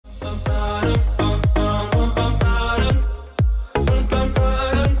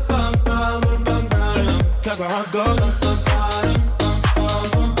where I go.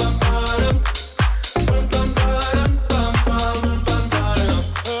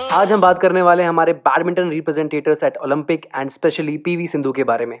 आज हम बात करने वाले हैं हमारे badminton representators at Olympic and specially PV Sindhu के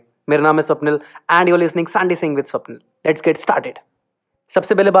बारे में। मेरा नाम है Swapnil and you are listening Sunday sing with Swapnil. Let's get started.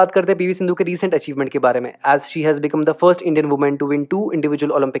 सबसे पहले बात करते हैं पीवी सिंधु के रीसेंट अचीवमेंट के बारे में, as she has become the first Indian women to win 2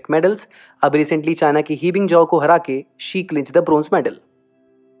 individual Olympic medals. अब रिसेंटली चाइना की हीबिंग जाओ को हरा के she clinch the bronze medal.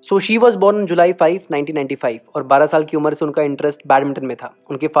 So she was born जुलाई 5, 1995 और 12 साल की उम्र से उनका इंटरेस्ट बैडमिंटन में था।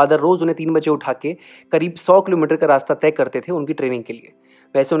 उनके फादर रोज उन्हें 3 बजे उठा के करीब 100 किलोमीटर का रास्ता तय करते थे उनकी ट्रेनिंग के लिए।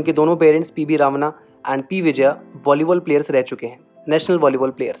 वैसे उनके दोनों parents PB Ramana and P Vijaya volleyball players रह चुके हैं, नेशनल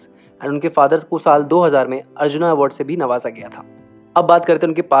वॉलीबॉल प्लेयर्स, एंड उनके फादर्स को साल 2000 में अर्जुना अवार्ड से भी नवाजा गया था। अब बात करते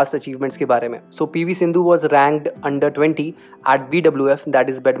हैं उनके पास्ट अचीवमेंट्स के बारे में। सो PV Sindhu was ranked under 20 eight BWF, that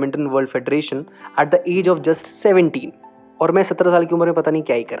is badminton world federation, at the age of just 17। और मैं 17 साल की उम्र में पता नहीं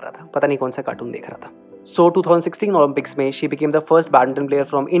क्या ही कर रहा था, पता नहीं कौन सा कार्टून देख रहा था। सो 2016 ओलंपिक्स में she became the first badminton player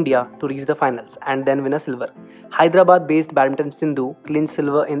from India to reach the finals and then win a silver. Hyderabad based badminton Sindhu clinch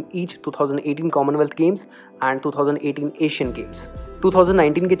silver in each 2018 Commonwealth games and 2018 Asian games.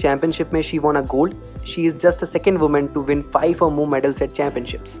 2019 के चैंपियनशिप में she von a gold. She is just a second women to win 5 or more medals at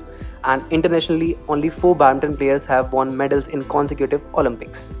championships. And internationally, only 4 badminton players have won medals in consecutive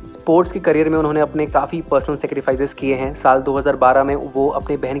Olympics. Sports के career में उन्होंने अपने काफ़ी personal sacrifices किए हैं। साल 2012 में वो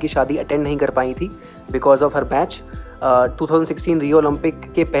अपने बहन की शादी अटेंड नहीं कर पाई थी बिकॉज ऑफ हर मैच। 2016 रियो ओलंपिक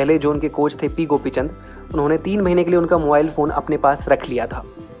के पहले जो उनके कोच थे पी गोपीचंद, उन्होंने 3 महीने के लिए उनका मोबाइल फ़ोन अपने पास रख लिया था।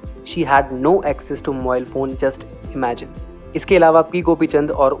 She had no access to mobile phone, just imagine. इसके अलावा पी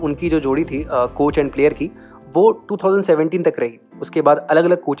गोपीचंद और उनकी जो जोड़ी थी कोच एंड प्लेयर की, वो 2017 तक रही। उसके बाद अलग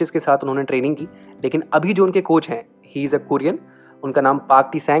अलग कोचेस के साथ उन्होंने ट्रेनिंग की, लेकिन अभी जो उनके कोच हैं, ही इज़ अ कोरियन, उनका नाम पार्क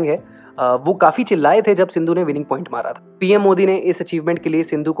टी सैंग है। वो काफ़ी चिल्लाए थे जब सिंधु ने विनिंग पॉइंट मारा था। पीएम मोदी ने इस अचीवमेंट के लिए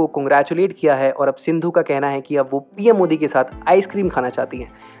सिंधु को कंग्रेचुलेट किया है और अब सिंधु का कहना है कि अब वो पीएम मोदी के साथ आइसक्रीम खाना चाहती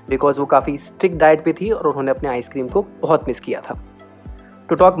हैं, बिकॉज वो काफ़ी स्ट्रिक्ट डाइट पे थी और उन्होंने अपने आइसक्रीम को बहुत मिस किया था।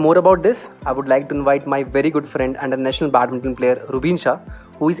 To talk more about this, I would like to invite my very good friend and a national badminton player, Rubin Shah,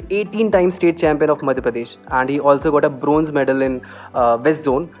 who is 18-time state champion of Madhya Pradesh, and he also got a bronze medal in West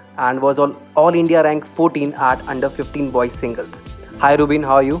Zone and was all India rank 14 at under 15 boys singles. Hi Rubin,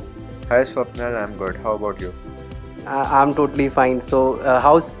 how are you? Hi Swapnil, I'm good. How about you? I'm totally fine. So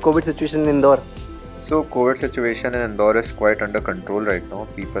how's COVID situation in Indore? So COVID situation in Indore is quite under control right now.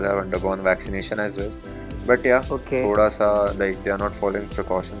 People have undergone vaccination as well. But yeah, Okay. thoda sa like they are not following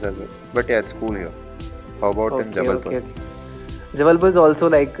precautions as well. But yeah, it's cool here. How about in Jabalpur? Jabalpur is also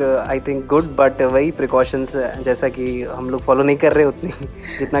like I think good, but वही precautions जैसा कि हम लोग follow नहीं कर रहे उतनी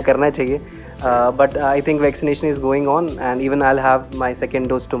जितना करना चाहिए। But I think vaccination is going on and even I have my second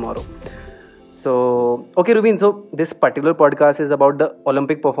dose tomorrow. So okay रुबीन, so this particular podcast is about the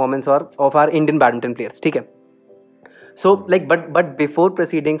Olympic performance of are Indian badminton players, ठीक है? So like but before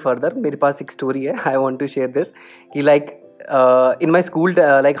proceeding further, मेरे पास एक story है, I want to share this कि like in my school,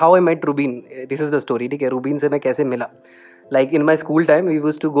 like how I met Ruben, this is the story, ठीक है? रूबीन से मैं कैसे मिला। Like in my school time, we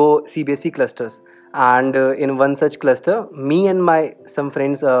used to go CBSE clusters, and in one such cluster, me and my some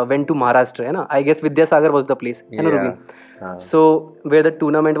friends went to Maharashtra. है ना? I guess Vidyasagar was the place. है ना Rubin? So where the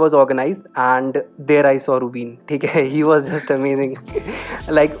tournament was organized, and there I saw Rubin. ठीक है? He was just amazing.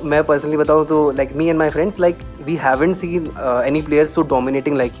 Like मैं personally बताऊँ तो like me and my friends, like we haven't seen any players so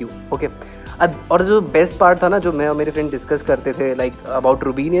dominating like you. Okay? और जो best part था ना, जो मैं और मेरे फ्रेंड डिस्कस करते थे लाइक अबाउट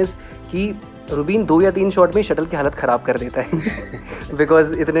रूबीन, इज कि रूबीन 2 या 3 शॉट में शटल की हालत ख़राब कर देता है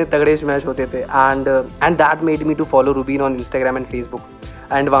बिकॉज इतने तगड़े स्मैश होते थे। And that made me to follow Rubeen on Instagram and Facebook,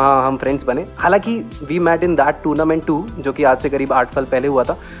 and वहाँ हम फ्रेंड्स बने। हालांकि we met in that tournament too, जो कि आज से करीब 8 साल पहले हुआ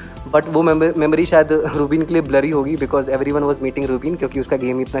था, बट वो मेमोरी शायद रूबीन के लिए ब्लरी होगी because everyone was meeting Rubeen, क्योंकि उसका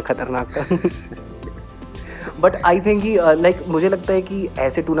गेम इतना खतरनाक था। बट आई थिंक कि लाइक मुझे लगता है कि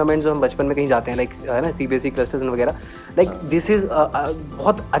ऐसे टूर्नामेंट जो हम बचपन में कहीं जाते हैं, लाइक है ना CBSE क्लस्टर्स वगैरह, लाइक दिस इज़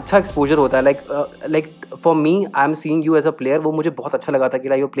बहुत अच्छा एक्सपोजर होता है। Like for me, I am seeing you as a player, वो मुझे बहुत अच्छा लगा था कि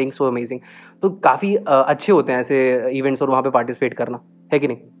like you playing so amazing. तो काफ़ी अच्छे होते हैं ऐसे इवेंट्स और वहाँ पे पार्टिसिपेट करना, है कि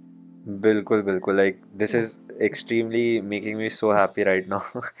नहीं? बिल्कुल बिल्कुल, like this is extremely making me so happy right now.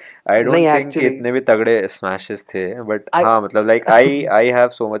 I don't नहीं think कि actually, इतने भी तगड़े smashes थे, but I हाँ मतलब like I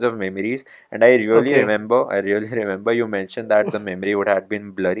have so much of memories, and I really okay, remember you mentioned that the memory would have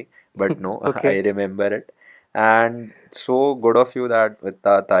been blurry, but no, I okay, remember it, and so good of you that with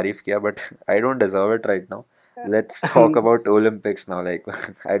the तारीफ किया, but I don't deserve it right now. Let's talk about Olympics now. Like,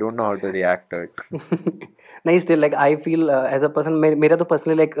 I don't know how to react to it. नहीं still like I feel as a person मेरा तो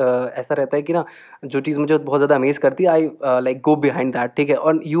personally like ऐसा रहता है कि ना जो चीज़ मुझे बहुत ज़्यादा अमेज करती है I like go behind that ठीक है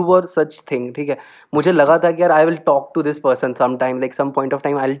और यू वर सच थिंग ठीक है मुझे लगा था कि यार I will talk to this person some time like some point of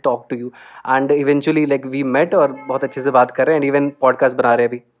time I will talk to you and eventually like we met और बहुत अच्छे से बात कर रहे हैं एंड इवन पॉडकास्ट बना रहे हैं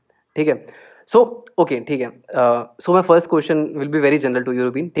अभी ठीक है सो ओके ठीक है so my first question will be very general to you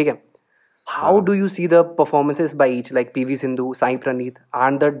Rubeen ठीक है how हाँ. do you see the performances by each like PV Sindhu, Sai Praneeth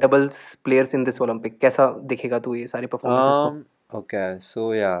and the doubles players in this Olympic? कैसा देखेगा तू ये सारे performances को? Okay. So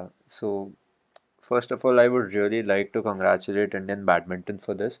yeah. So first of all, I would really like to congratulate Indian badminton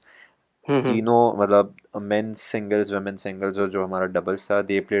for this. हम्म तीनों मतलब men's singles women singles और जो हमारा डबल्स था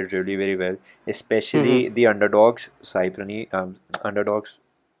they played really very well specially hmm the underdogs Sai Praneeth underdogs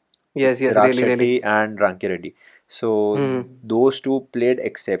yes yes Chirag really really Shetty and Rankireddy so hmm those two played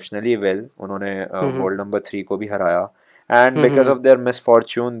exceptionally well उन्होंने hmm world number 3 को भी हराया and because hmm of their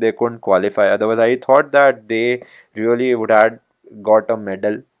misfortune they couldn't qualify otherwise I thought that they really would have got a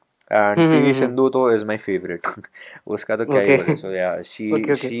medal and PV hmm Sindhu though is my favorite उसका तो क्या ही okay बोले so yeah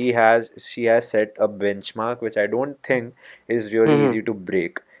okay okay she has set a benchmark which I don't think is really easy to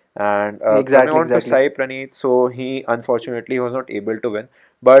break and coming exactly on to exactly Sai Praneeth so he unfortunately was not able to win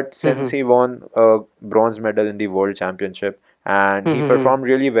but since he won a bronze medal in the world championship and he hmm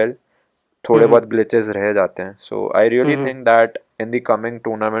performed really well थोड़े हम्म बहुत glitches रह जाते हैं so I really hmm think that in the coming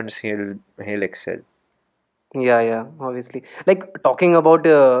tournaments he'll excel. yeah obviously like talking about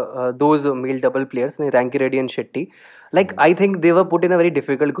those male double players Ranki Reddy and Shetty like hmm. I think they were put in a very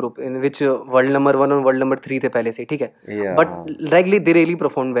difficult group in which world number 1 और world number 3 थे पहले से ठीक है या but हाँ likely they really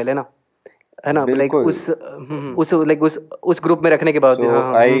perform well है ना लाइक बिल्कुल उस लाइक उस ग्रुप में रखने के बाद so हाँ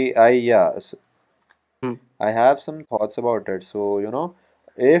हाँ I yeah so hmm I have some thoughts about it. So,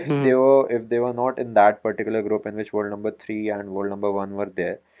 if hmm they were not in that particular group in which world number 3 and world number 1 were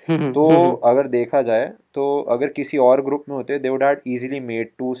there, तो हम्म अगर देखा जाए तो अगर किसी और ग्रुप में होते they would have easily made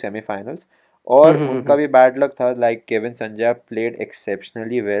to semifinals और उनका हम्म भी बैड लक था like Kevin Sanjay played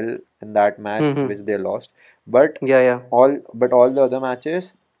exceptionally well in that match hmm which they lost but yeah all the other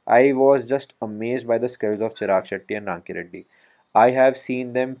matches I was just amazed by the skills of Chirag Shetty and Ranki Reddy. I have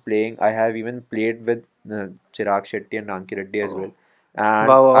seen them playing. I have even played with Chirag Shetty and Ranki Reddy as well. And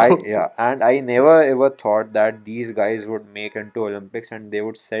वाह I वाह yeah, and I never ever thought that these guys would make into Olympics and they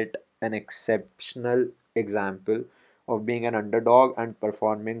would set an exceptional example of being an underdog and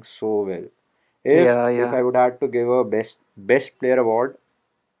performing so well. If या I would have to give a best player award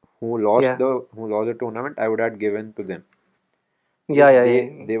who या lost the tournament, I would have given to them या because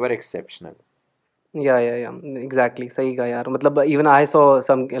या they were exceptional. या exactly सही कहा यार मतलब even I saw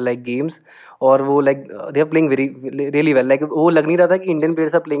some like games और वो like they are playing very really well like वो लग नहीं रहा था कि Indian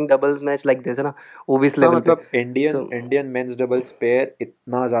players are playing doubles match like this है ना वो भी इस हाँ लेवल पे मतलब Indian so Indian men's doubles pair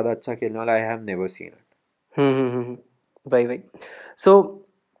इतना ज़्यादा अच्छा खेलने वाला I have never seen it. हम्म भाई सो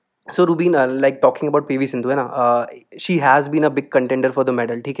सो Ruben like talking about PV Sindhu है ना she has been a big contender for the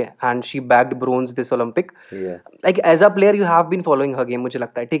medal ठीक है and she bagged bronze this Olympic या like as a player you have been following her game मुझे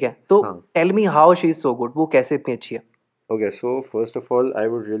लगता है ठीक है तो हाँ tell me how she is so good वो कैसे इतनी अच्छी है okay so first of all I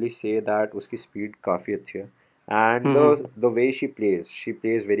would really say that उसकी स्पीड काफ़ी अच्छी है and hmm the way she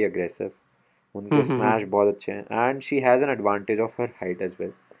plays very aggressive उनके स्मैश बहुत अच्छे हैं and she has an advantage of her height as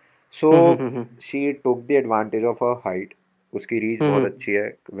well so hmm she took the advantage of her height उसकी reach बहुत हम्म अच्छी है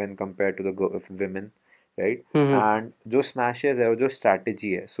when compare to the women right hmm and जो smashes है और जो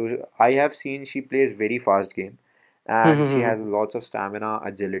स्ट्रैटेजी है so I have seen she plays very fast game and she hmm has lots of stamina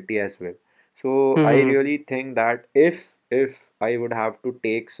agility as well so I hmm really think that if I would have to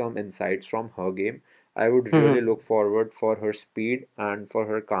take some insights from her game I would really hmm look forward for her speed and for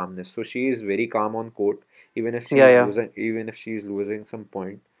her calmness so she is very calm on court या even if she's losing some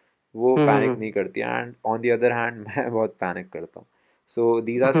point वो panic हम्म नहीं करती and on the other hand मैं बहुत panic करता हूँ so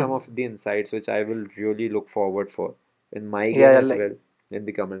these are some of the insights which I will really look forward for in my game या as like well in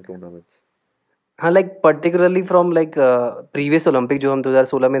the coming tournaments. हाँ like particularly from like previous Olympic जो हम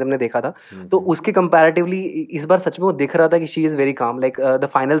 2016 में हमने देखा था तो Mm-hmm. उसके कंपैरेटिवली इस बार सच में वो दिख रहा था कि she is very calm like the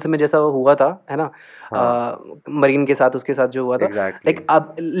finals में जैसा हुआ था है ना हाँ मरीन के साथ उसके साथ जो हुआ था एग्जैक्टली लाइक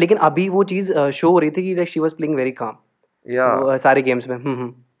अब लेकिन अभी वो चीज़ शो हो रही थी कि like she was playing very calm या वो सारे गेम्स में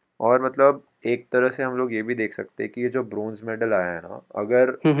और मतलब एक तरह से हम लोग ये भी देख सकते हैं कि ये जो ब्रोंज मेडल आया है ना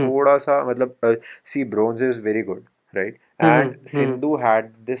अगर हम्म थोड़ा सा मतलब सी bronze is very good right and hmm Sindhu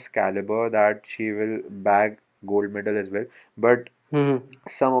had this calibre that she will bag gold medal as well but hmm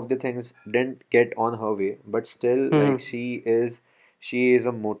some of the things didn't get on her way but still like hmm she is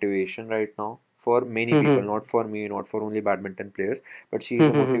a motivation right now for many people, not for me, not for only badminton players, but she is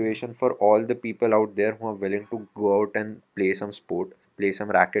a motivation for all the people out there who are willing to go out and play some sport, play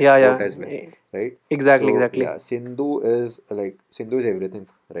some racket Yeah, sport as well, yeah, right? exactly, So exactly. yeah, Sindhu is everything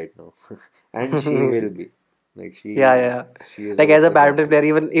right now, and she will be like या या she is like as a a gem. Badminton player,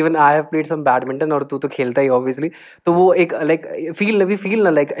 even even I have played some badminton, और तू तो खेलता ही obviously, तो वो हम्म, एक like we feel ना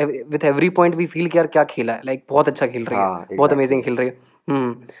like with every point we feel कि यार क्या खेला है, लाइक बहुत अच्छा खेल रही है, हाँ बहुत एग्जैक्टली. अमेजिंग खेल रही है।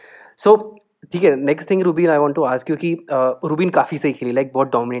 सो ठीक है, next thing Ruben I want to ask, क्योंकि रूबीन काफ़ी सही खेली, लाइक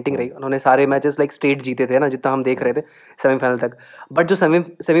बहुत डोमिनेटिंग रही, हाँ उन्होंने सारे मैचेस लाइक स्ट्रेट जीते थे ना, जितना हम देख रहे हाँ थे सेमीफाइनल तक। बट जो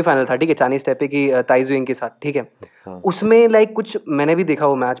सेमीफाइनल था, ठीक है, चाइनीज टैपे की ताइजुइंग के साथ, ठीक है, हाँ उसमें लाइक कुछ मैंने भी देखा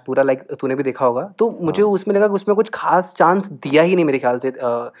वो मैच पूरा, लाइक तूने भी देखा होगा, तो मुझे हाँ उसमें लगा कि उसमें कुछ खास चांस दिया ही नहीं मेरे ख्याल से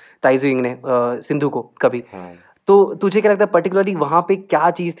ताइजुइंग ने सिंधु को कभी। हाँ तो तुझे क्या लगता है पर्टिकुलरली वहां पे क्या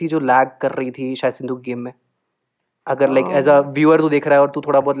चीज थी जो लैग कर रही थी शायद सिंधु के गेम में, अगर लाइक एज अ हाँ व्यूअर तू देख रहा है और तू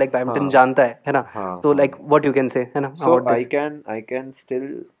थोड़ा बहुत लाइक बैडमिंटन हाँ जानता है ना, हाँ तो हाँ. Like what you can say है ना So about this.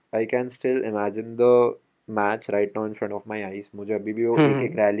 I can still imagine the match right now in front of my eyes. मुझे अभी भी वो एक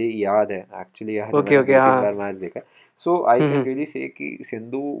एक रैली याद है, एक्चुअली याद है, ओके मैंने ओके, दो तीन हाँ। बार मैच देखा है. So I can really say कि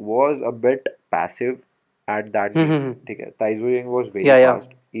Sindhu was a bit passive at that game. ठीक है, ताइजू यंग was very या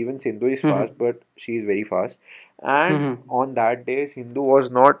fast. Even Sindhu is fast, but she is very fast. And hmm on that day, Sindhu was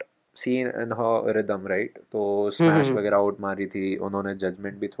not seen in her rhythm, right? तो smash वगैरह out मारी थी उन्होंने,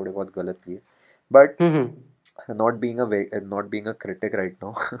 judgement भी थोड़े बहुत गलत किए. But not being a critic right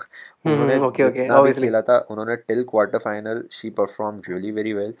now. उन्होंने ओके ओके, जितना भी ऑब्वियसली। खेला था, उन्होंने till quarter final she performed really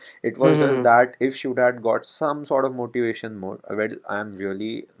very well. It was just that if she would have got some sort of motivation more, well, I'm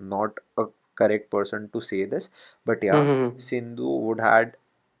really not a correct person to say this, but yeah, Sindhu would had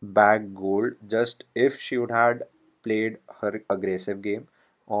bagged gold just if she would had played her aggressive game,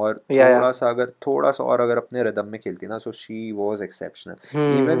 और या थोड़ा सा और अगर अपने rhythm में खेलती ना, so she was exceptional.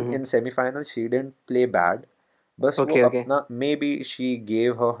 Even in semifinal she didn't play bad, बस वो ओके ओके, अपना may be she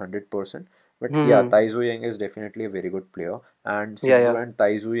gave her 100%. But या ताइजू young is definitely a very good player, and या Sindhu and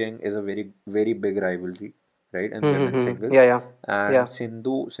ताइजू young is a very very big rivalry, right, in women's singles. या And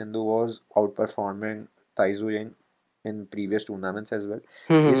Sindhu was outperforming Taizu Ying in previous tournaments as well.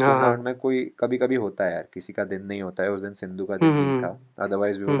 इस हाँ हाँ, tournament में कोई कभी कभी होता है यार, किसी का दिन नहीं होता है, उस दिन सिंधु का दिन नहीं था,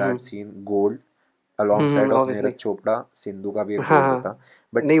 otherwise we would had seen gold alongside of obviously. Neeraj Chopra. Sindhu का भी एक हाँ गोल्ड हाँ, होता,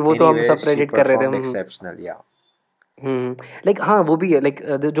 बट नहीं वो तो हम एनीवे सब शी प्रेडिक्ट कर रहे थे। Performed exceptional. या लाइक हाँ, वो भी है, लाइक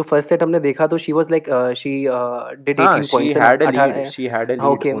जो फर्स्ट सेट हमने देखा तो she was like she did हाँ, 18 शी पॉइंट्स है ना, had a lead, 18। She had a हाँ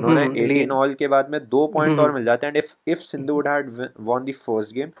लीड. ओके, उन्होंने 18 लीड। ऑल के बाद में 2 पॉइंट और मिल जाते, and if Sindhu would had won the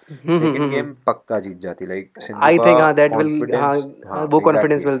first game, second game पक्का जीत जाती. लाइक सिंधु आई का थिंक हाँ दैट विल, हाँ कॉन्फिडेंस, हाँ वो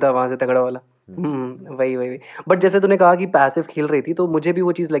कॉन्फिडेंस एग्जैक्टली. मिलता है वहां से तगड़ा वाला। वही वही वही। बट जैसे तूने कहा कि पैसिव खेल रही थी, तो मुझे भी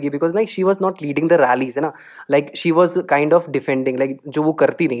वो चीज़ लगी, because like she was not leading the rallies है ना, like she was kind of defending, like जो वो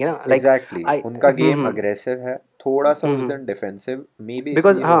करती नहीं है ना, लाइक एग्जैक्टली, आई। उनका गेम अग्रेसिव है, थोड़ा सा उस दिन डिफेंसिव मे बी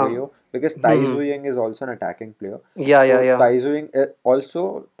बिकॉज इसलिए हो हाँ, गई हो, because ताइजू young is also an attacking player. तो या ताइजू young also,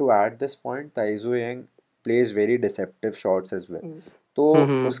 to at this point, ताइजू young plays very deceptive shots as well. तो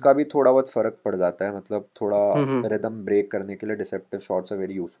उसका भी थोड़ा बहुत फर्क पड़ जाता है, मतलब थोड़ा रिदम ब्रेक करने के लिए deceptive shots are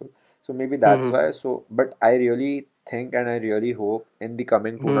very useful. So maybe that's why. So, but I really think and I really hope in the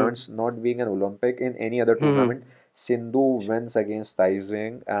coming tournaments, not being an Olympic, in any other tournament, Sindhu wins against Tai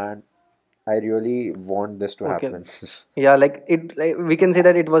Zhang, and I really want this to okay, happen. या like it, we can say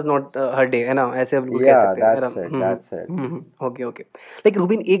that it was not her day है ना, ऐसे हम बिल्कुल कह Yeah, सकते हैं है ना। that's it. That's it. Okay okay. Like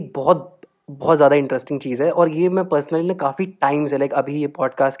Rubin, एक बहुत बहुत ज़्यादा इंटरेस्टिंग चीज़ है, और ये मैं पर्सनली ना काफ़ी टाइम से, लाइक अभी ये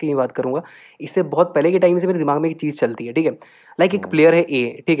पॉडकास्ट की ही बात करूंगा, इससे बहुत पहले के टाइम से मेरे दिमाग में एक चीज़ चलती है, ठीक है। लाइक एक Hmm. प्लेयर है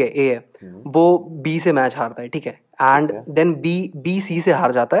ए, ठीक है, ए है, Hmm. वो बी से मैच हारता है, ठीक है, and Okay. Then B B C से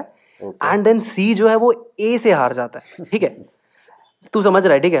हार जाता है, Okay. एंड देन सी जो है वो ए से हार जाता है, ठीक है। तू समझ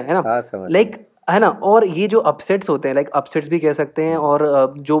रहा है ना, हाँ समझ रहा लाइक हूँ. है ना। और ये जो अपसेट्स होते हैं, लाइक अपसेट्स भी कह सकते हैं, Hmm.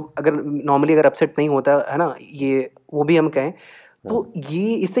 और जो अगर नॉर्मली अगर अपसेट नहीं होता है ना, ये वो भी हम कहें, हाँ, तो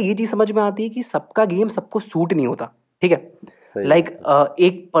ये इससे ये चीज़ समझ में आती है कि सबका गेम सबको सूट नहीं होता, ठीक है। सही लाइक बात है.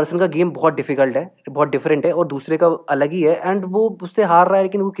 एक पर्सन का गेम बहुत डिफिकल्ट है, बहुत डिफरेंट है, और दूसरे का अलग ही है, एंड वो उससे हार रहा है,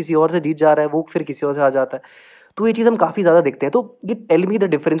 लेकिन वो किसी और से जीत जा रहा है, वो फिर किसी और से हार जाता है। तो ये चीज़ हम काफ़ी ज़्यादा देखते हैं। तो ये टेल मी द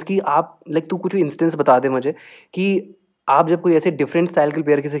डिफरेंस कि आप लाइक तू कुछ इंस्टेंस बता दे मुझे कि आप जब कोई ऐसे डिफरेंट स्टाइल के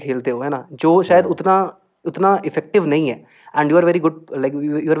प्लेयर के से खेलते हो है ना, जो शायद हाँ. उतना उतना इफेक्टिव नहीं है, and you are very good, like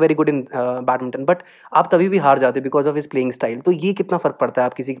you are very good in badminton, but आप तभी भी हार जाते हो because of his playing style. तो ये कितना फ़र्क पड़ता है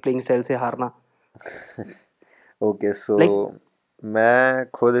आप किसी की प्लेइंग स्टाइल से हारना, ओके, सो लाइक। मैं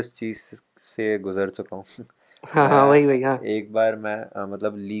खुद इस चीज़ से गुजर चुका हूँ. हाँ हाँ, मैं वही वही, हाँ। एक बार मैं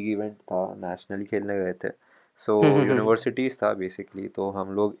मतलब लीग इवेंट था, नेशनल खेलने गए थे. सो हम्म यूनिवर्सिटीज़ था बेसिकली, तो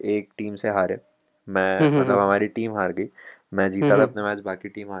हम लोग एक टीम से हारे. मैं हम्म हम्म मतलब हमारी टीम हार गई. मैं जीता था अपने मैच, बाकी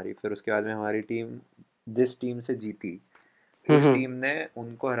टीम हारी, फिर उसके बाद में हमारी टीम जिस टीम से जीती उस हम्म। टीम ने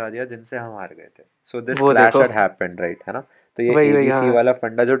उनको हरा दिया जिनसे हम हार गए थे। सो दिस वो क्लैश देखो। हैड हैपेंड, राइट, है ना। तो ये वही वही, हाँ एबीसी हाँ। वाला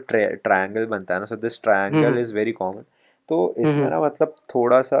फंडा जो ट्रायंगल बनता है ना, so this triangle hmm is very common. तो इसमें हम्म ना मतलब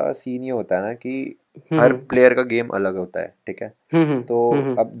थोड़ा सा सीन ये होता है ना कि हर हम्म प्लेयर का गेम अलग होता है, ठीक है। हम्म तो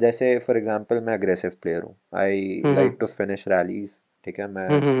हम्म अब जैसे फॉर एग्जांपल मैं अग्रेसिव प्लेयर हूँ, आई हम्म लाइक टू फिनिश रैलीज, ठीक है, मैं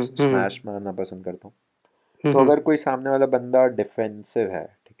हम्म हम्म स्मैश मारना पसंद करता हूँ। तो हम्म अगर कोई सामने वाला बंदा डिफेंसिव है,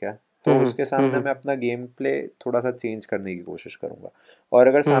 ठीक है, तो हम्म उसके सामने हम्म मैं अपना गेम प्ले थोड़ा सा चेंज करने की कोशिश करूंगा। और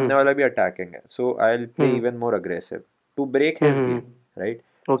अगर हम्म सामने वाला भी अटैकिंग है, so I will play hmm even more aggressive to break his hmm game, right.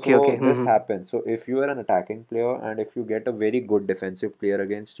 Okay So okay. this happens. So if you are an attacking player and if you get a very good defensive player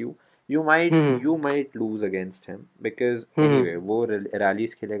against you, you might hmm you might lose against him because hmm anyway वो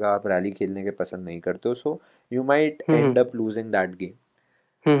rallies खेलेगा, आप rally खेलने के पसंद नहीं करते हो, so you might hmm end up losing that game.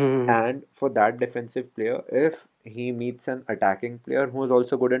 Hmm And for that defensive player, if he meets an attacking player who is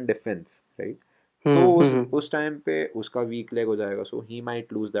also good in defense, right? तो उस टाइम पे उसका वीक लेग हो जाएगा, सो he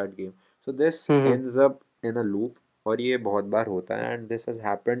might lose that game. So this ends up in a loop, और ये बहुत बार होता है and this has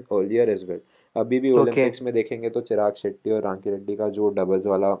happened earlier as well. अभी भी ओके। ओलंपिक्स में देखेंगे तो चिराग शेट्टी और रांकी रेड्डी का जो डबल्स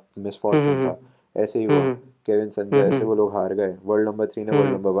वाला मिसफॉर्चून हम्म था, ऐसे ही हुआ। हम्म केविन संजय हम्म ऐसे वो लोग हार गए, वर्ल्ड नंबर 3 ने वर्ल्ड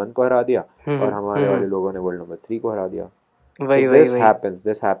हम्म नंबर 1 को हरा दिया, और हमारे वाले हम्म लोगों ने वर्ल्ड नंबर 3 को हरा दिया। So वही वही वही।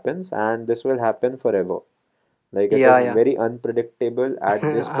 this happens, and this will happen forever. Like it या is या। very unpredictable at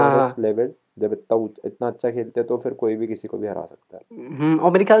this point of हाँ। level. जब इतना अच्छा खेलते हैं तो फिर कोई भी किसी को भी हरा सकता है।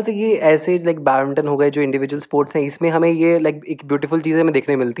 और मेरे ख्याल से ये ऐसे लाइक बैडमिंटन हो गए जो इंडिविजुअल स्पोर्ट्स हैं, इसमें हमें ये लाइक एक ब्यूटीफुल चीज़ हमें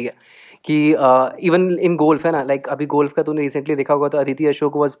देखने मिलती है कि इवन इन गोल्फ है ना, लाइक अभी गोल्फ का तूने रिसेंटली देखा होगा तो अदिति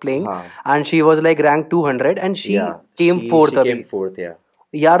अशोक वाज प्लेइंग हाँ, and she was like rank 200 and she yeah, came she fourth came अभी। fourth, yeah,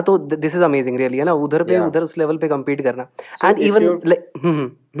 यार तो दिस इज अमेजिंग रियली, है ना, उधर पे yeah. उधर उस लेवल पे compete करना। So and even like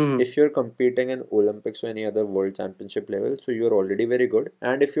if you're competing in Olympics or any other world championship level, so you're already very good,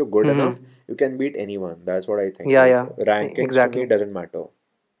 and if you're good enough, you can beat anyone. That's what I think. या Like rankings to exactly me doesn't matter.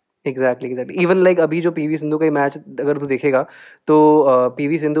 Exactly exactly. Even like अभी जो PV Sindhu का match अगर तू देखेगा तो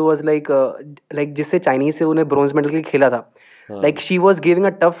PV Sindhu was like like जिससे Chinese से उन्हें ब्रॉन्ज मेडल के लिए खेला था, लाइक हाँ, she was giving a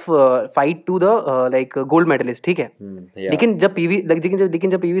tough fight to the like gold medallist, ठीक है। yeah. लेकिन जब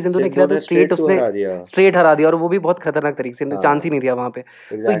पीवी सिंधु ने खेला सिंधु तो ने स्ट्रेट स्ट्रेट टू उसने हरा दिया। स्ट्रेट हरा दिया, और वो भी बहुत खतरनाक तरीके से, चांस ही हाँ, नहीं दिया वहां पे।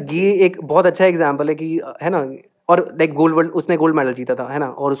 तो एग्जैक्टली। ये एक बहुत अच्छा एग्जाम्पल है कि है ना। और लाइक गोल्ड उसने गोल्ड मेडल जीता था, है ना,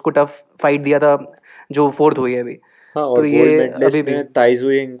 और उसको टफ फाइट दिया था जो फोर्थ हुई है अभी। हाँ, तो और गोल्ड ये अभी मेडलिस्ट भी ने ताइजू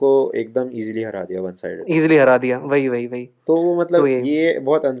यिंग को एकदम इजीली हरा दिया वन साइडेड। इजिली हरा दिया, वही वही वही। तो वो तो मतलब ये ये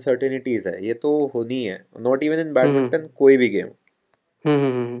बहुत अनसर्टेनिटीज है, ये तो होनी है, not even in hmm badminton, कोई भी गेम।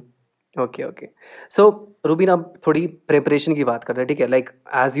 Okay okay. सो रूबीन, अब थोड़ी प्रिपरेशन की बात करते हैं, ठीक है, like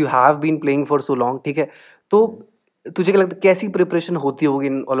as you have been playing for so long, ठीक है। तो तुझे क्या लगता है कैसी प्रिपरेशन होती होगी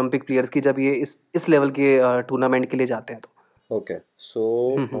इन ओलंपिक प्लेयर्स की जब ये इस लेवल के टूर्नामेंट के लिए जाते हैं तो? Okay,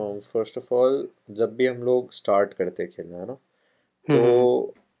 so hmm first of all, जब भी हम लोग स्टार्ट करते हैं खेलना, है ना, तो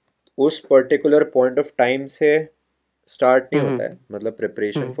हम्म उस पर्टिकुलर पॉइंट ऑफ टाइम से स्टार्ट नहीं हम्म होता है। मतलब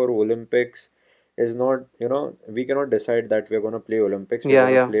preparation hmm for Olympics is not, we cannot decide that we're going to play Olympics, we're या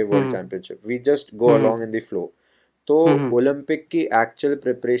going to या play World Championship, we just go hmm along in the flow. तो हम्म ओलंपिक की एक्चुअल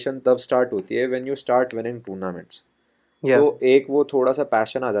प्रिपरेशन तब start होती है when you start winning tournaments. या तो एक वो थोड़ा सा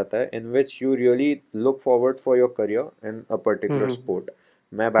पैशन आ जाता है in which you really look forward for your career in a particular hmm sport.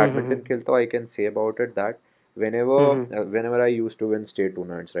 मैं हम्म बैडमिंटन खेलता हूँ, I can say about it that hmm whenever I used to win state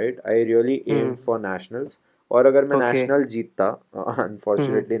tournaments, right, I really hmm aimed for nationals। और अगर मैं okay national जीतता, हम्म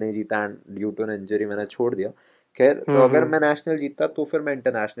unfortunately नहीं जीता and due to an injury मैंने छोड़ दिया, खैर, तो अगर हम्म मैं नेशनल जीतता तो फिर मैं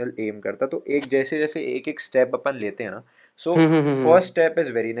इंटरनेशनल एम करता। तो एक जैसे जैसे एक एक स्टेप अपन लेते हैं ना, so hmm first step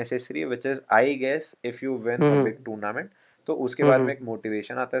is very necessary which is, I guess, if you win a big tournament, तो उसके बाद में हम्म एक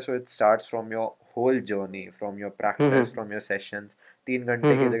मोटिवेशन आता है। So it starts from your whole journey, from your hmm practice, from your sessions. 3 घंटे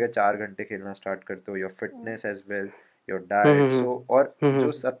की हम्म जगह 4 घंटे खेलना स्टार्ट करते हो, your fitness as well, your hmm diet. Hmm so और हम्म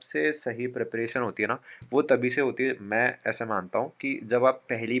जो सबसे सही प्रिपरेशन होती है ना, वो तभी से होती है। मैं ऐसे मानता हूँ कि जब आप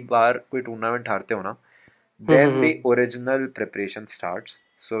पहली बार कोई टूर्नामेंट हारते हो ना, then the hmm original preparation starts.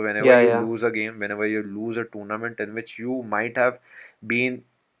 So whenever you या lose a game, whenever you lose a tournament in which been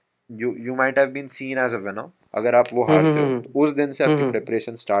you might have been seen as a winner, अगर आप वो हारते हो हम्म तो उस दिन से आपकी हम्म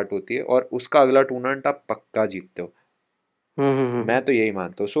प्रिपरेशन स्टार्ट होती है और उसका अगला टूर्नामेंट आप पक्का जीतते हो। हम्म मैं तो यही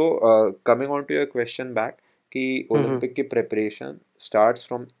मानता हूँ। So coming on to your question back, कि हम्म ओलंपिक की preparation starts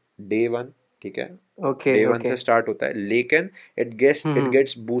from day one, ठीक है, ओके डे वन ओके से स्टार्ट होता है, लेकिन it hmm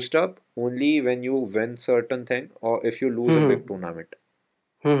gets boost up only when you win certain thing और if you lose a hmm big tournament.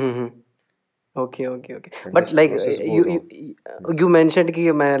 Hmm okay okay okay and but this like process you goes on. Hmm. You mentioned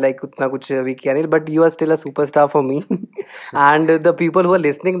कि मैं like उतना कुछ अभी किया नहीं but you are still a superstar for me and the people who are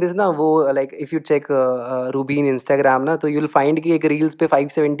listening this ना वो like if you check Rubeen Instagram ना तो यू विल फाइंड कि एक रील्स पे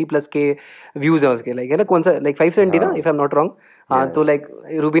 570 प्लस के व्यूज हैं उसके लाइक है ना कौन सा लाइक 570 ना इफ हाँ, आई एम नॉट रॉन्ग हाँ yeah, तो yeah.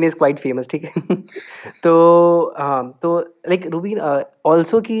 Like Rubeen is quite famous ठीक है तो हाँ तो लाइक रूबीन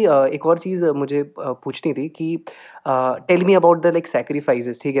ऑल्सो की एक और चीज़ मुझे पूछनी थी कि tell me about the like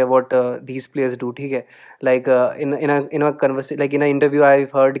sacrifices ठीक है what these players do ठीक है like in a conversation like in an interview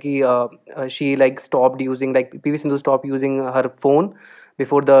I've heard कि she like stopped using like PV Sindhu stopped using her phone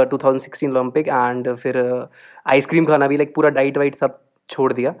before the 2016 Olympic and फिर ice cream खाना भी like पूरा diet white सब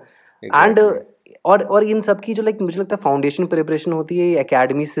छोड़ दिया एंड Exactly. और इन सब की जो लाइक मुझे लगता है फाउंडेशन प्रिपरेशन होती है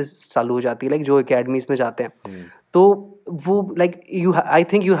एकेडमी से चालू हो जाती है लाइक जो एकेडमीज में जाते हैं Hmm. तो वो like you I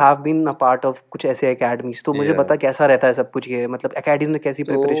think you have been a part of कुछ ऐसे एकेडमीज तो मुझे Yeah. बता कैसा रहता है सब कुछ ये मतलब एकेडमी में कैसी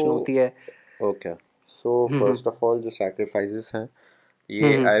प्रिपरेशन So, होती है okay. So hmm first of all, जो sacrifices हैं,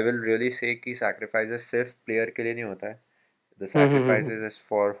 ये हम्म I will really say कि sacrifices सिर्फ player के लिए नहीं होता है. The hmm sacrifices is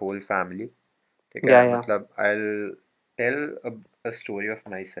for whole family. ठीक है, या मतलब I'll tell a story of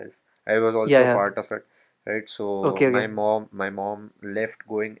myself. I was या also a या part of it, right? So okay okay my mom left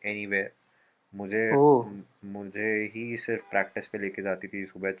going anywhere. मुझे ओ मुझे ही सिर्फ प्रैक्टिस पे लेके जाती थी,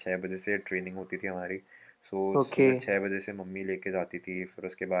 सुबह 6 बजे से ट्रेनिंग होती थी हमारी. सो ओके सुबह 6 बजे से मम्मी लेके जाती थी, फिर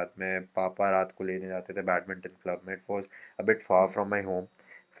उसके बाद में पापा रात को लेने जाते थे बैडमिंटन क्लब में. It was a bit far from my home.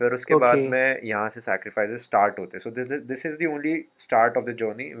 फिर उसके ओके बाद में यहाँ से सैक्रिफाइसेस स्टार्ट होते. So this is the only start of the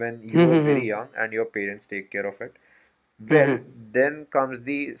journey when you are very young and your parents take care of it. Well, hmm then comes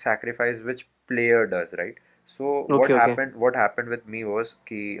the sacrifice which player does, right? So okay okay what happened with me was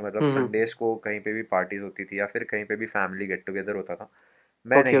कि मतलब हम्म Sundays को कहीं पे भी parties होती थी या फिर कहीं पे भी फैमिली गेट टुगेदर होता था,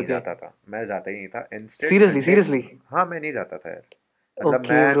 मैं ओके नहीं ओके जाता था. मैं जाता ही नहीं था. इंस्टेड सीरियसली संडे, सीरियसली हाँ, मैं नहीं जाता था यार. मतलब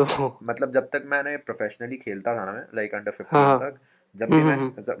ओके ब्रो मतलब जब तक मैंने प्रोफेशनली खेलता था ना, मैं लाइक अंडर हाँ 15 हाँ तक,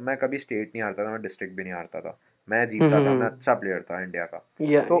 हम्म जब मैं कभी स्टेट नहीं हारता था, मैं डिस्ट्रिक्ट भी नहीं हारता था. मैं जीतता था, मैं हम्म अच्छा प्लेयर था इंडिया का.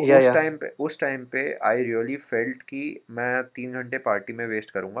 या तो या उस टाइम पे आई रियली फेल्ट कि मैं 3 घंटे पार्टी में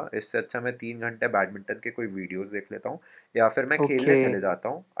वेस्ट करूंगा, इससे अच्छा मैं 3 घंटे बैडमिंटन के कोई वीडियोस देख लेता हूँ या फिर मैं खेलने ओके चले जाता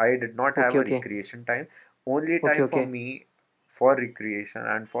हूँ. I did not okay have a okay recreation time. Only okay time for okay me for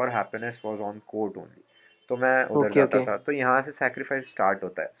recreation and for happiness was on court only. तो मैं उधर ओके जाता ओके था. तो यहाँ से सैक्रिफाइस स्टार्ट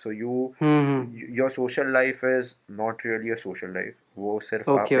होता है. So hmm your social life is not really a social life. वो सिर्फ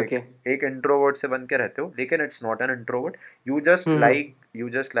आप ओके एक ओके एक इंट्रोवर्ट से बन के रहते हो, लेकिन it's not an introvert. Hmm you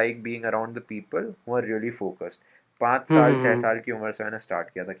just like being around the people who are really focused. 5 साल 6 साल हम्म की उम्र से मैंने स्टार्ट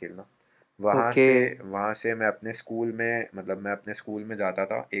किया था खेलना. वहाँ ओके से वहाँ से मैं अपने स्कूल में, मतलब मैं अपने स्कूल में जाता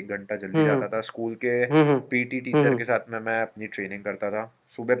था, 1 घंटा जल्दी हम्म जाता था. स्कूल के हम्म पीटी टीचर हम्म के साथ में मैं अपनी ट्रेनिंग करता था.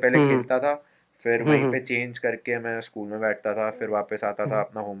 सुबह पहले हम्म खेलता था, फिर वहीं हम्म पे चेंज करके मैं स्कूल में बैठता था, फिर वापस आता था हम्म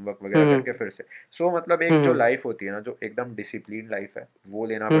अपना होमवर्क वगैरह करके फिर से. सो मतलब एक जो हम्म लाइफ होती है ना, जो एकदम डिसिप्लिन लाइफ है, वो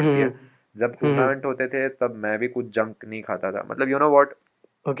लेना पड़ती हम्म है. जब हम्म टूर्नामेंट होते थे तब मैं भी कुछ जंक नहीं खाता था. मतलब यू नो व्हाट,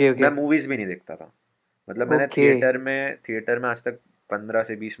 ओके मैं ओके मूवीज भी नहीं देखता था. मतलब मैंने ओके थिएटर में आज तक 15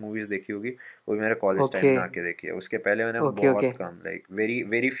 से 20 मूवीज देखी होगी. वो भी मेरे कॉलेज टाइम ओके में आके देखी है. उसके पहले मैंने ओके ओके बहुत कम, like very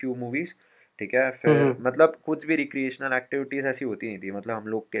very few movies. ठीक है, फिर मतलब कुछ भी रिक्रिएशनल एक्टिविटीज ऐसी होती नहीं थी. मतलब हम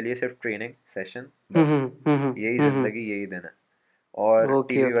लोग के लिए सिर्फ ट्रेनिंग सेशन बस. यही जिंदगी, यही दिन है. और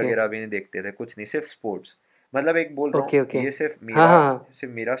ओके टीवी ओके वगैरह भी नहीं देखते थे, कुछ नहीं, सिर्फ स्पोर्ट्स. मतलब एक बोल रहा हूँ, ओके ओके ये हाँ हाँ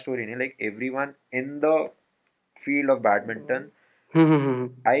सिर्फ मेरा स्टोरी नहीं, like everyone in the field of badminton.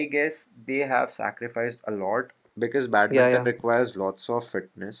 I guess they have sacrificed a lot because या badminton requires lots of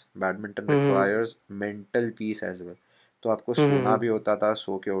fitness. Badminton requires mental peace as well. तो आपको सोना भी होता था,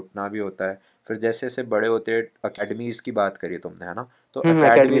 सो के उठना भी होता है. फिर जैसे जैसे बड़े होते, अकेडमीज की बात करी तुमने, है ना? तो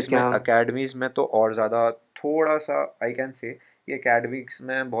एकेडमीज के हाँ अकेडमीज में तो और ज़्यादा, थोड़ा सा आई कैन से, ये अकेडमिक्स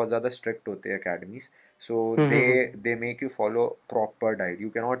में बहुत ज़्यादा स्ट्रिक्ट होते हैं academies. So they they make you follow proper diet. You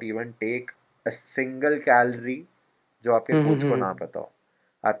cannot even take a single calorie जो आपके कोच को ना पता हो.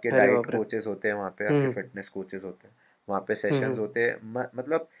 आपके अरे डाइट बाप रे कोचेस होते हैं वहाँ पे, आपके हम्म फिटनेस कोचेस होते हैं वहाँ पे, सेशंस हम्म होते हैं.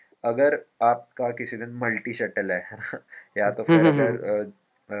 मतलब अगर आपका किसी दिन मल्टी शटल है ना, या तो फिर हम्म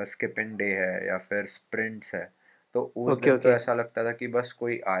अगर स्किपिंग डे है या फिर स्प्रिंट्स है, तो उस ओके दिन तो ओके ऐसा लगता था कि बस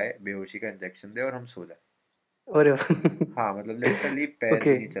कोई आए, बेहोशी का इंजेक्शन दे और हम सो जाए. अरे हाँ, मतलब लिटरली पैर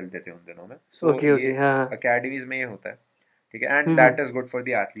ओके भी नहीं चलते थे उन दिनों में. सो ओके ये ओके हाँ हाँ अकेडमीज में ये होता है. ठीक है, and hmm that is good for the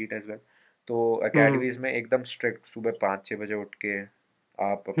athlete as well. तो हम्म अकेडमीज में एकदम स्ट्रिक्ट, सुबह 5-6 बजे उठ के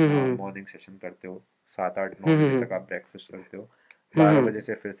आप अपना हम्म मॉर्निंग सेशन करते हो. 7-8-9 बजे हम्म तक आप ब्रेकफास्ट करते हो. 12 बजे हम्म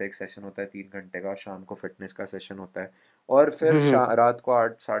से फिर से एक सेशन होता है 3 घंटे का, और शाम को फिटनेस का सेशन होता है. और फिर हम्म रात को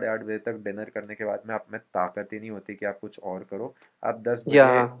 8-8:30 बजे तक डिनर करने के बाद में आप में ताकत ही नहीं होती कि आप कुछ और करो. आप दस या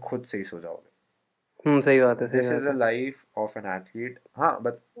बजे हाँ खुद से ही सो जाओगे. सही बात है, सही दिस इज बात अ है। Life of an athlete. हाँ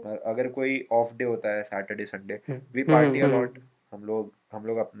बट अगर कोई ऑफ डे होता है Saturday Sunday, hmm we hmm party hmm, a lot. हम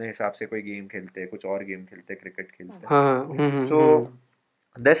लोग अपने हिसाब से कोई गेम खेलते हैं, कुछ और गेम खेलते हैं, क्रिकेट खेलते हैं। हाँ हाँ so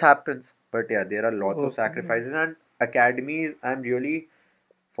this happens, but yeah, there are lots of okay, sacrifices and academies. I'm really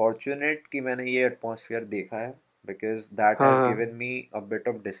fortunate कि मैंने ये atmosphere देखा है, because that हाँ has हाँ, given me a bit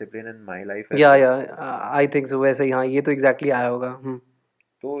of discipline in my life as well. या I think so, वैसे ही हाँ, ये तो एग्जैक्टली आया होगा।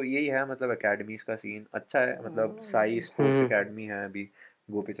 तो यही है, मतलब एकेडमीज का सीन अच्छा है। मतलब साई स्पोर्ट्स हम्म एकेडमी है अभी,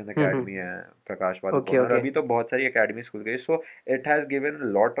 गोपीचंद हम्म, एकेडमी है, प्रकाश ओके पादुकोण, और ओके, अभी तो बहुत सारी एकेडमीज खुल गई। So it has given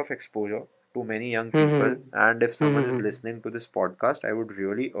lot of exposure to many young hmm people. And if someone is hmm listening to this podcast, I would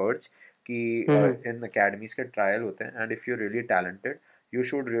really urge कि हम्म इन एकेडमीज के ट्रायल होते हैं, and if you really talented, you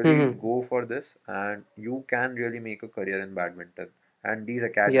should really hmm, go for this, and you can really make a career in badminton, and these या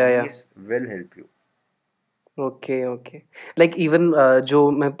academies will help you. Okay okay. Like even जो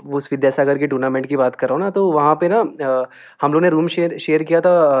मैं वो उस विद्यासागर के tournament की बात कर रहा हूँ ना, तो वहाँ पे ना हम लोग ने रूम शेयर शेयर किया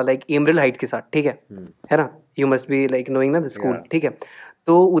था लाइक एमरल हाइट के साथ, ठीक Hmm. है ना? You must be like knowing ना द स्कूल, Yeah. ठीक है?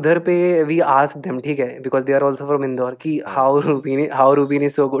 तो उधर पे वी आस्क्ड देम, ठीक है, because they are also from Indore, कि हाँ. How Rubeen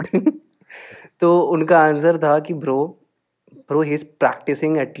is so good. तो उनका आंसर था कि bro he is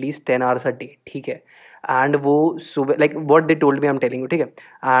practicing at least 10 hours a day, ठीक है? एंड वो सुबह like what they told me, I am telling you, ठीक है?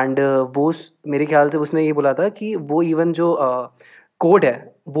 एंड मेरे ख्याल से उसने ये बोला था कि वो इवन जो कोड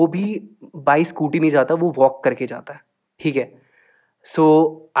है वो भी बाई स्कूटी नहीं जाता, वो वॉक करके जाता है, ठीक है? So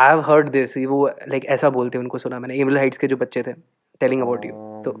I have heard this, वो लाइक ऐसा बोलते हैं, उनको सुना मैंने, एमरल्ड हाइट्स के जो बच्चे थे, टेलिंग अबाउट यू।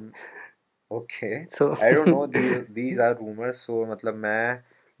 तो Um, okay, so I don't know, these are rumours. So मतलब मैं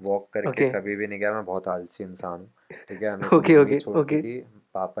वॉक करके ओके कभी भी नहीं गया, मैं बहुत आलसी इंसान हूँ। ठीक है, मेरे को ओके मम्मी ओके छोड़ती ओके थी,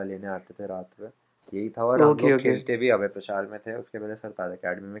 पापा लेने आते थे रात में, यही था। और हम ओके लोग ओके खेलते भी अभय प्रशाल में थे, उसके पहले सरताज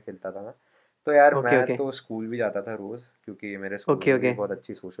एकेडमी में खेलता था मैं। तो यार ओके मैं ओके तो स्कूल भी जाता था रोज़, क्योंकि मेरे स्कूल ओके में भी ओके बहुत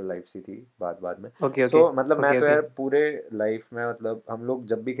अच्छी सोशल लाइफ सी थी बाद बाद में। ओके ओके सो मतलब मैं ओके तो ओके यार पूरे लाइफ में, मतलब हम लोग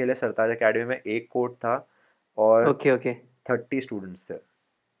जब भी खेले सरताज एकेडमी में, एक कोर्ट था और ओके ओके 30 स्टूडेंट्स थे।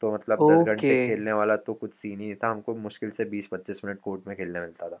 तो मतलब दस ओके घंटे खेलने वाला तो कुछ सीन ही नहीं था, हमको मुश्किल से 20-25 मिनट कोर्ट में खेलने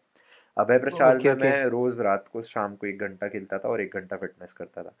मिलता था। अभय प्रशाल ओके में ओके मैं रोज रात को शाम को 1 घंटा खेलता था और 1 घंटा फिटनेस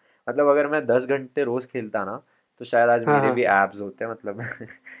करता था। मतलब अगर मैं 10 घंटे रोज खेलता ना, तो शायद आज हाँ मेरे हाँ। भी एब्स होते हैं, मतलब।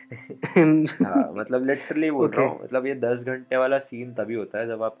 हाँ मतलब लिटरली बोल रहा ओके हूँ, मतलब ये 10 घंटे वाला सीन तभी होता है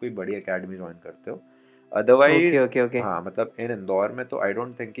जब आप कोई बड़ी एकेडमी ज्वाइन करते हो। ओके अदरवाइज ओके ओके हाँ, मतलब इन इंदौर में तो आई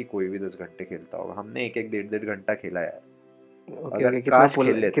डोंट थिंक कि कोई भी 10 घंटे खेलता होगा। हमने एक एक डेढ़ डेढ़ घंटा खेला यार। ओके अगर ओके, कितना काश पुल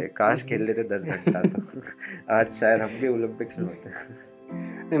खेल लेते, काश खेल लेते 10 घंटा तो आज शायद हम भी ओलंपिक्स में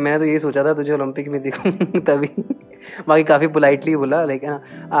होते। मैंने तो यही सोचा था तुझे ओलंपिक में देखूं तभी। बाकी काफ़ी पोलाइटली बोला लाइक,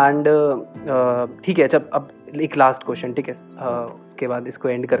 एंड ठीक है, जब अब एक लास्ट क्वेश्चन, ठीक है, हाँ। उसके बाद इसको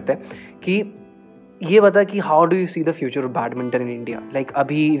एंड करते हैं कि ये बता कि how do you see the future of badminton in India? Like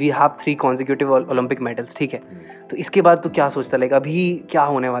अभी we have 3 consecutive Olympic medals, ठीक है? तो इसके बाद तू क्या सोचता है, लाइक अभी क्या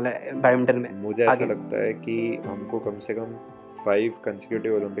होने वाला है बैडमिंटन में मुझे ऐसा आगे? लगता है कि हमको कम से कम 5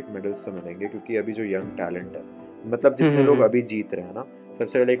 कंसेक्यूटिव ओलंपिक मेडल्स तो मिलेंगे, क्योंकि अभी जो यंग टैलेंट है, मतलब जितने लोग हम्म अभी जीत रहे हैं ना,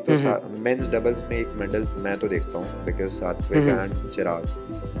 सबसे पहले एक तो हम्म मेंस डबल्स में एक मेडल मैं तो देखता हूँ, बिकॉज सात्विक हम्म and Chirag,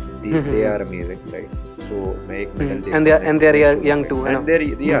 they hmm are amazing, right? सो मैं एक मेडल एंड देखता हूँ they are next young to, Olympic,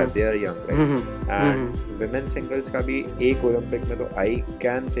 है ना? And they are young, right? And hmm, women singles का भी एक ओलंपिक में तो आई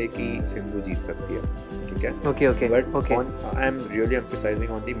कैन से कि सिंधु जीत सकती है, ठीक है? Okay okay But okay, I am really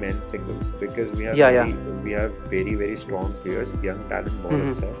emphasizing on the men's singles, because या we have very very strong players, young talent बहुत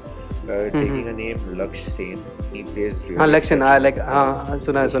अच्छा है। Taking a name Laksh Sen, he plays हाँ really लक्षण, हाँ लाइक, exceptional. हाँ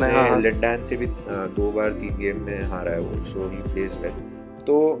सुना है उसने हाँ हाँ। लिंडैन से भी 2 बार 3 गेम में हारा है वो, so he plays well.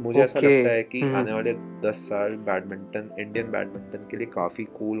 तो मुझे ऐसा ओके, लगता है कि आने वाले 10 साल बैडमिंटन, इंडियन बैडमिंटन के लिए काफ़ी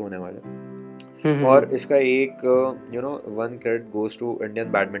कूल होने वाले हैं। और इसका एक one credit goes to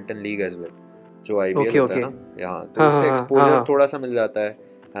Indian badminton league as well, जो आईपीएल ओके होता है ओके, ना यहाँ, तो हाँ हाँ उससे हाँ हाँ एक्सपोजर हाँ, थोड़ा सा मिल जाता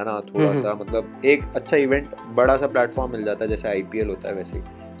है ना? थोड़ा सा मतलब एक अच्छा इवेंट, बड़ा सा प्लेटफॉर्म मिल जाता है, जैसे आईपीएल होता है वैसे ही।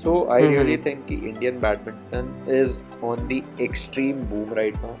 सो आई रियली थिंक कि Indian badminton is on the extreme boom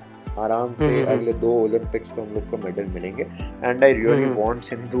right now. आराम से अगले 2 ओलंपिक्स तो हम लोग को मेडल मिलेंगे, and I really want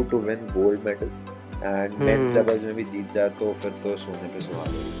Sindhu to win gold medal, and men's doubles में भी जीत जाए तो फिर तो सोने पे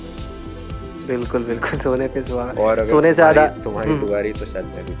सुहागा। बिल्कुल बिल्कुल, सोने पे सुहागा। और अगर सोने से ज़्यादा तुम्हारी दुआरी तो शायद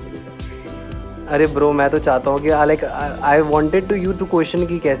मैं भी चली जाऊँ। अरे ब्रो, मैं तो चाहता हूँ कि like I wanted to you to question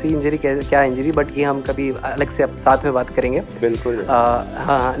कि कैसी इंजरी, क्या इंजरी, बट ये हम कभी अलग से साथ में बात करेंगे। बिल्कुल। हाँ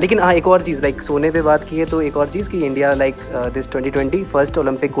हाँ, लेकिन हाँ एक और चीज़, लाइक सोने पे बात की है तो एक और चीज़ कि India like this 2020 first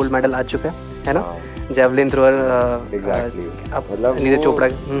Olympic gold medal आ चुका है ना? जेवलिन थ्रोअर एग्जैक्टली अब मतलब नीरज वो चोपड़ा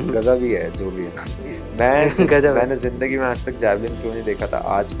गजब ही है जो भी है। गजब है। मैंने जिंदगी में आज तक जैवलिन थ्रो नहीं देखा था,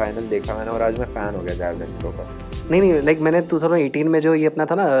 आज फाइनल देखा मैंने और आज मैं फैन हो गया जैवलिन थ्रो का। नहीं लाइक मैंने 2018 में जो ये अपना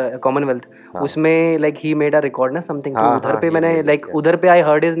था ना कॉमनवेल्थ, हाँ उसमें like he made a record ना समथिंग, तो हाँ उधर हाँ, पे ही मैंने मेड लाइक इट। उधर पे I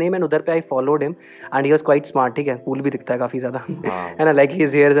heard his name and उधर पे I followed him and he was quite smart, ठीक है, कूल भी दिखता है काफ़ी ज़्यादा हाँ है ना, like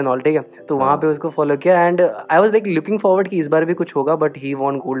his hairs and all, ठीक है, तो वहाँ पे हाँ उसको फॉलो किया and I was like looking forward कि इस बार भी कुछ होगा, but he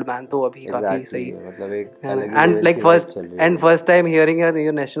won gold man, तो अभी काफ़ी एग्जैक्टली सही मतलब एक है अलग ही ना, एंड लेवल लाइक की वाइब चल रही है अभी। First time hearing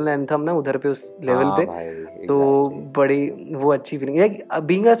your national anthem ना उधर पे उस लेवल हाँ पे, भाई तो एग्जैक्टली। बड़ी वो अच्छी फीलिंग है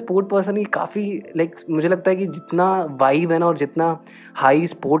बीइंग अ स्पोर्ट पर्सन की, काफ़ी लाइक मुझे लगता है कि जितना वाइब है ना और जितना हाई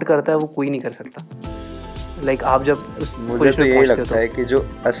स्पोर्ट करता है वो कोई नहीं कर सकता, लाइक आप जब उस मुझे पोजीशन तो पे यही पहुंचते हो लगता है कि जो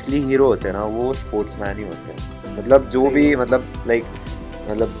असली हीरो होते हैं ना वो स्पोर्ट्समैन ही होते हैं, मतलब जो सही भी बात। मतलब लाइक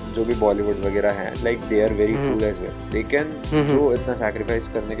मतलब जो भी बॉलीवुड वगैरह हैं like they are very hmm cool as well, लेकिन हम्म जो इतना सैक्रिफाइस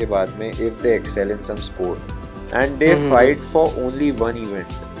करने के बाद में if they excel in some sport and they hmm, fight for only one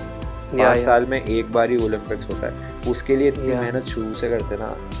event, या 5 साल में एक बार ही ओलंपिक्स होता है, उसके लिए इतनी या मेहनत शुरू से करते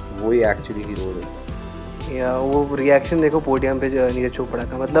ना, वही एक्चुअली हीरो होते या वो रिएक्शन देखो पोडियम पे नीरज चोपड़ा का,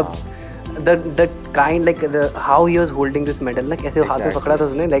 हैं। मतलब हाँ the kind like how he was holding this medal ना, कैसे हाथ में पकड़ा एग्जैक्टली। था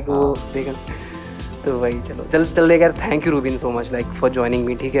उसने, लाइक वो हाँ देखा, तो वही चलो चल चल यार, thank you Rubin so much like for joining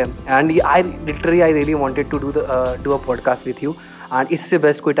me, ठीक है, and I literally I really wanted to do a podcast with you, and इससे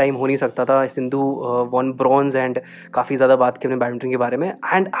बेस्ट कोई टाइम हो नहीं सकता था, सिंधु वॉन ब्रॉन्ज एंड काफ़ी ज़्यादा बात की अपने बैडमिंटन के बारे में,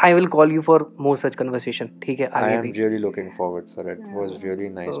 and I will call you for more such conversation, ठीक है, आई आगे एम भी। Really looking forward for it, was really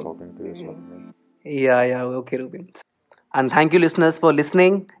nice talking to you Uh, Swapnil. yeah, okay, Ruben. And thank you, listeners, for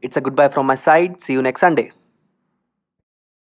listening. It's a goodbye from my side. See you next Sunday.